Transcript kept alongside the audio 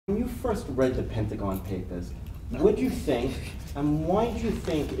When you first read the Pentagon Papers, what did you think, and why did you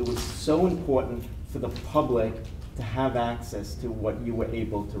think it was so important for the public to have access to what you were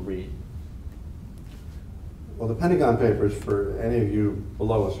able to read? Well, the Pentagon Papers, for any of you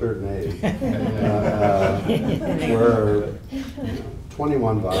below a certain age, were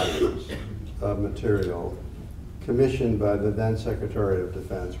 21 volumes of material commissioned by the then Secretary of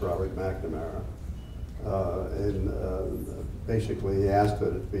Defense, Robert McNamara. Basically, he asked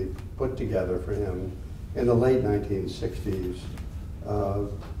that it be put together for him in the late 1960s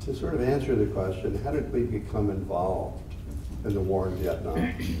to sort of answer the question, how did we become involved in the war in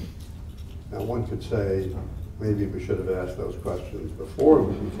Vietnam? Now, one could say, maybe we should have asked those questions before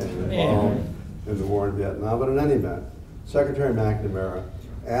we became involved in the war in Vietnam, but in any event, Secretary McNamara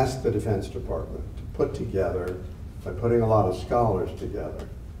asked the Defense Department to put together, by putting a lot of scholars together,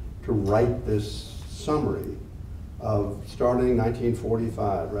 to write this summary of, starting in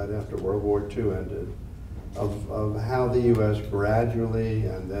 1945, right after World War II ended, of how the U.S. gradually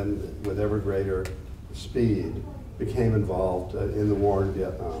and then with ever greater speed became involved in the war in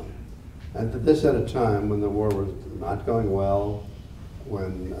Vietnam. And this at a time when the war was not going well,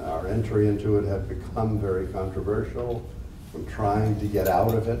 when our entry into it had become very controversial, when trying to get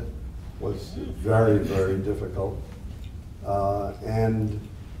out of it was very, very difficult. And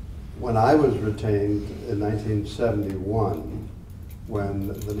when I was retained in 1971, when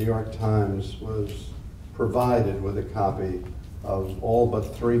the New York Times was provided with a copy of all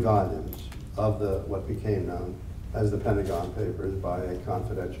but 3 volumes of what became known as the Pentagon Papers by a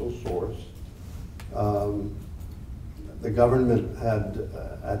confidential source, the government had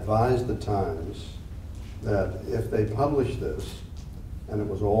advised the Times that if they published this, and it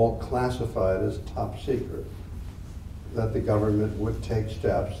was all classified as top secret, that the government would take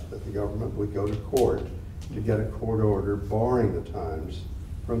steps, that the government would go to court to get a court order barring the Times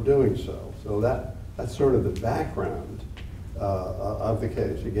from doing so. So that's sort of the background of the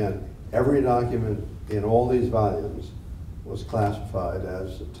case. Again, every document in all these volumes was classified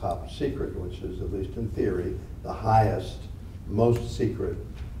as top secret, which is, at least in theory, the highest, most secret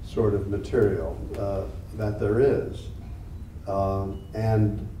sort of material that there is.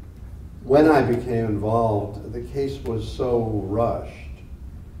 And when I became involved, the case was so rushed.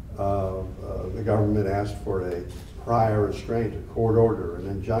 The government asked for a prior restraint, a court order, an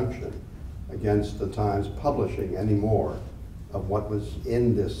injunction against the Times publishing any more of what was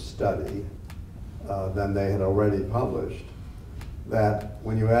in this study than they had already published. That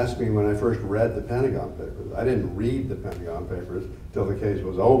when you asked me when I first read the Pentagon Papers, I didn't read the Pentagon Papers till the case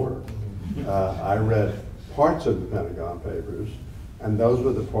was over. I read parts of the Pentagon Papers, and those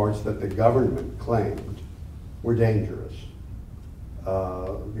were the parts that the government claimed were dangerous,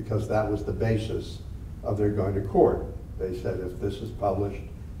 because that was the basis of their going to court. They said if this is published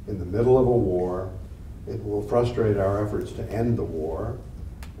in the middle of a war, it will frustrate our efforts to end the war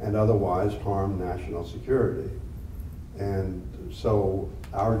and otherwise harm national security. And so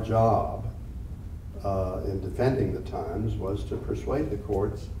our job in defending the Times was to persuade the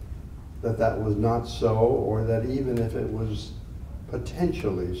courts that that was not so, or that even if it was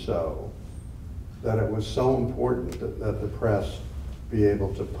potentially so, that it was so important that the press be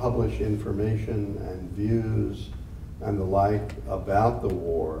able to publish information and views and the like about the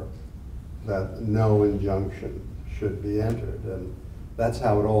war, that no injunction should be entered. And that's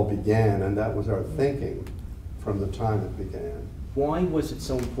how it all began, and that was our thinking from the time it began. Why was it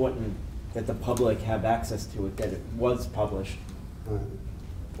so important that the public have access to it, that it was published?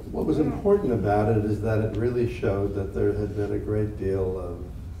 What was important about it is that it really showed that there had been a great deal of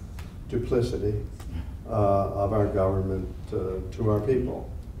duplicity of our government to our people.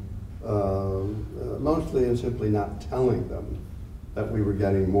 Mostly in simply not telling them that we were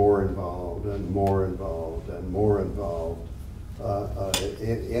getting more involved and more involved and more involved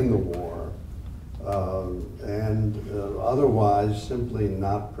in the war. And otherwise simply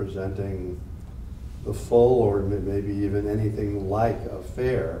not presenting the full, or maybe even anything like a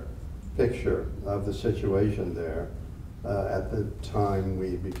fair picture of the situation there at the time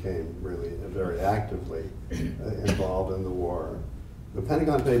we became really very actively involved in the war. The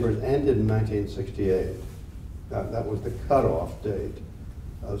Pentagon Papers ended in 1968. That was the cutoff date.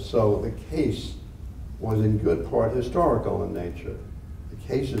 So the case was in good part historical in nature. The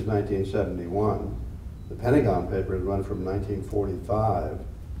case is 1971. The Pentagon Papers run from 1945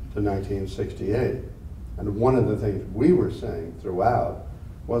 to 1968. And one of the things we were saying throughout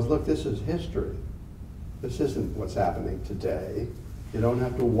was, look, this is history. This isn't what's happening today. You don't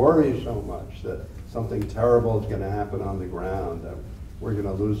have to worry so much that something terrible is going to happen on the ground, that we're going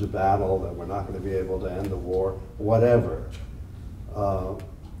to lose a battle, that we're not going to be able to end the war, whatever.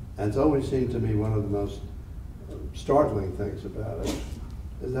 And it's always seemed to me one of the most startling things about it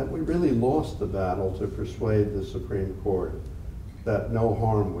is that we really lost the battle to persuade the Supreme Court that no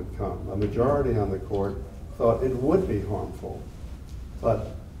harm would come. A majority on the court thought it would be harmful,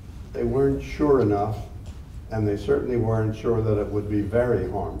 but they weren't sure enough, and they certainly weren't sure that it would be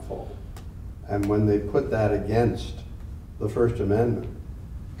very harmful. And when they put that against the First Amendment,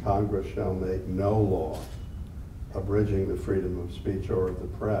 Congress shall make no law abridging the freedom of speech or of the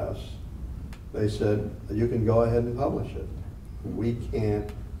press, they said, you can go ahead and publish it. We can't,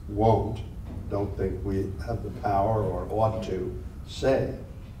 won't, don't think we have the power or ought to say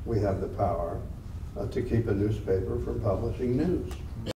we have the power to keep a newspaper from publishing news.